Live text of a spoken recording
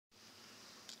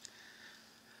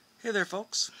Hey there,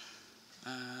 folks.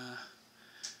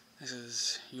 This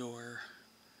is your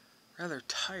rather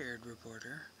tired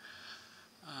reporter.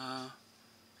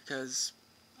 Because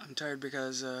I'm tired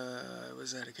because I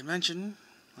was at a convention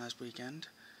last weekend.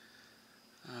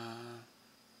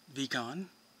 Vcon.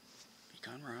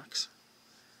 Vcon rocks.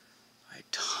 I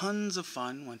had tons of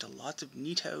fun. Went to lots of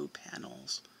neato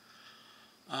panels.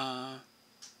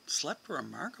 Slept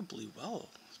remarkably well,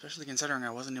 especially considering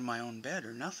I wasn't in my own bed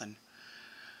or nothing.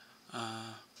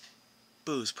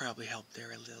 Booze probably helped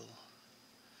there a little.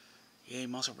 Yay,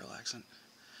 muscle relaxant.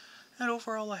 And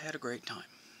overall, I had a great time.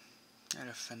 I had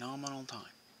a phenomenal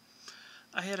time.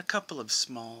 I had a couple of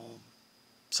small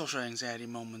social anxiety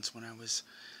moments when I was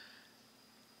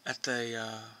at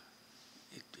the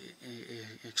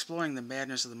exploring the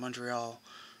madness of the Montreal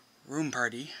room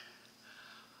party.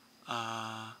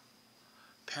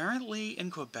 Apparently in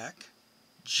Quebec,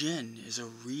 gin is a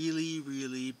really,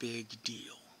 really big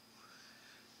deal.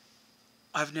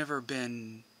 I've never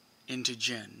been into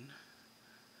gin,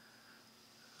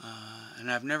 and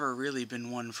I've never really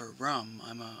been one for rum.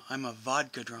 I'm a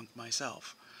vodka drunk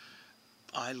myself.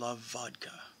 I love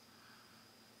vodka,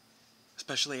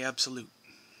 especially Absolute.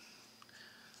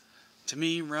 To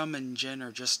me, rum and gin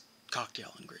are just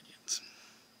cocktail ingredients.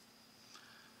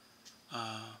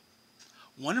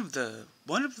 One of the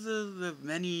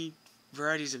many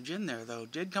varieties of gin there, though,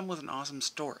 did come with an awesome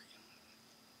story.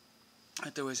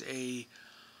 That there was a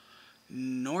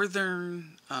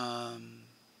northern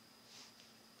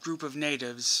group of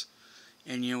natives,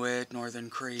 Inuit, Northern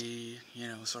Cree,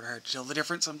 sort of hard to tell the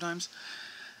difference sometimes,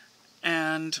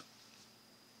 and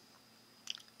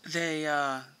they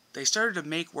started a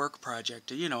make work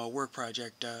project, a work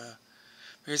project,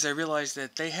 because they realized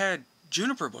that they had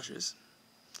juniper bushes,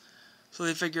 so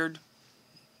they figured,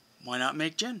 why not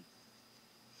make gin?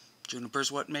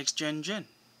 Juniper's what makes gin gin.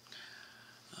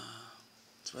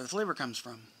 That's where the flavor comes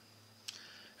from.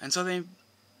 And so they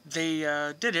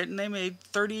did it, and they made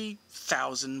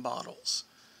 30,000 bottles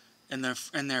in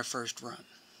their first run.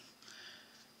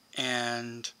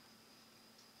 And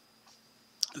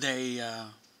they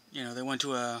they went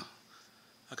to a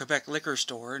Quebec liquor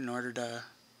store in order to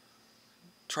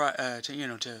try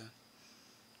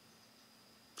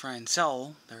and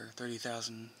sell their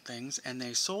 30,000 things, and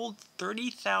they sold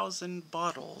 30,000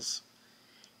 bottles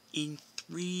in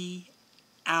 3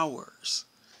 hours,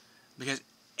 because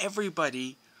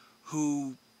everybody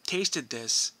who tasted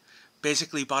this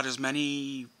basically bought as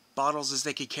many bottles as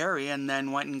they could carry and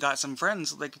then went and got some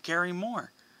friends so they could carry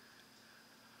more.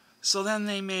 So then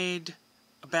they made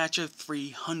a batch of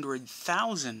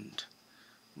 300,000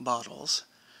 bottles.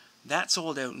 That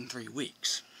sold out in 3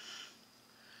 weeks.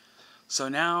 So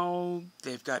now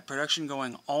they've got production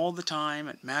going all the time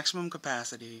at maximum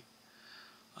capacity.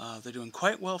 They're doing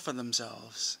quite well for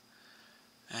themselves.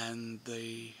 And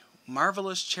the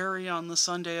marvelous cherry on the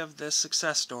sundae of this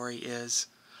success story is,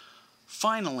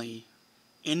 finally,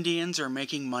 Indians are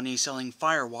making money selling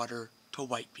firewater to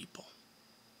white people.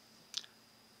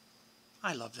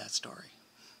 I love that story.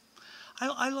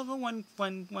 I love it when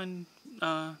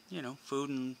food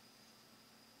and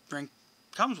drink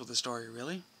comes with a story,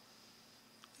 really.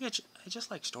 I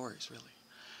just like stories, really.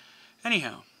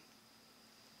 Anyhow,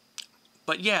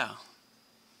 but yeah,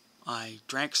 I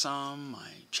drank some,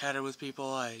 I chatted with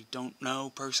people I don't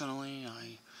know personally,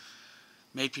 I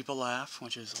made people laugh,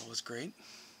 which is always great.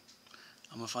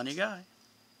 I'm a funny guy.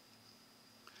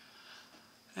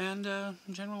 And in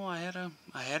general, I had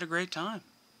a great time.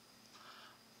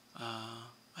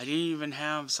 I didn't even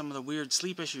have some of the weird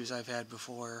sleep issues I've had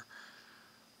before,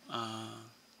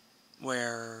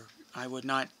 where I would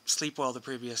not sleep well the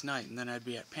previous night, and then I'd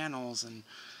be at panels, and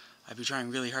I'd be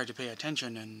trying really hard to pay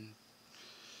attention, and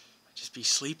I'd just be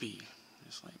sleepy.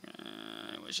 Just like,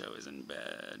 I wish I was in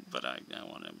bed, but I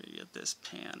want to be at this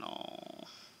panel.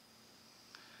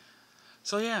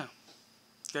 So yeah,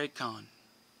 great con.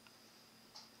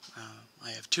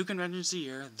 I have 2 conventions a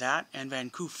year, that and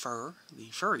Vancouver, the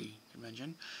furry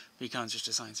convention. Vcon's just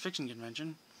a science fiction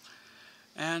convention.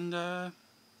 And the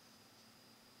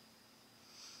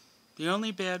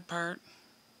only bad part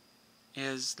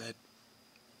is that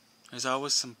there's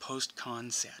always some post-con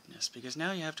sadness, because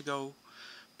now you have to go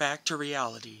back to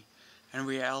reality, and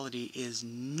reality is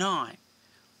not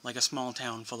like a small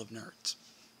town full of nerds.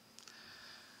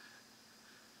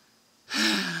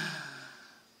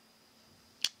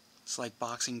 It's like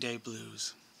Boxing Day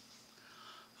blues.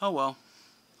 Oh well.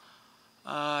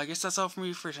 I guess that's all from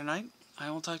me for tonight.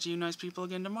 I will talk to you nice people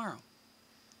again tomorrow.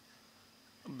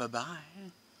 Bye-bye.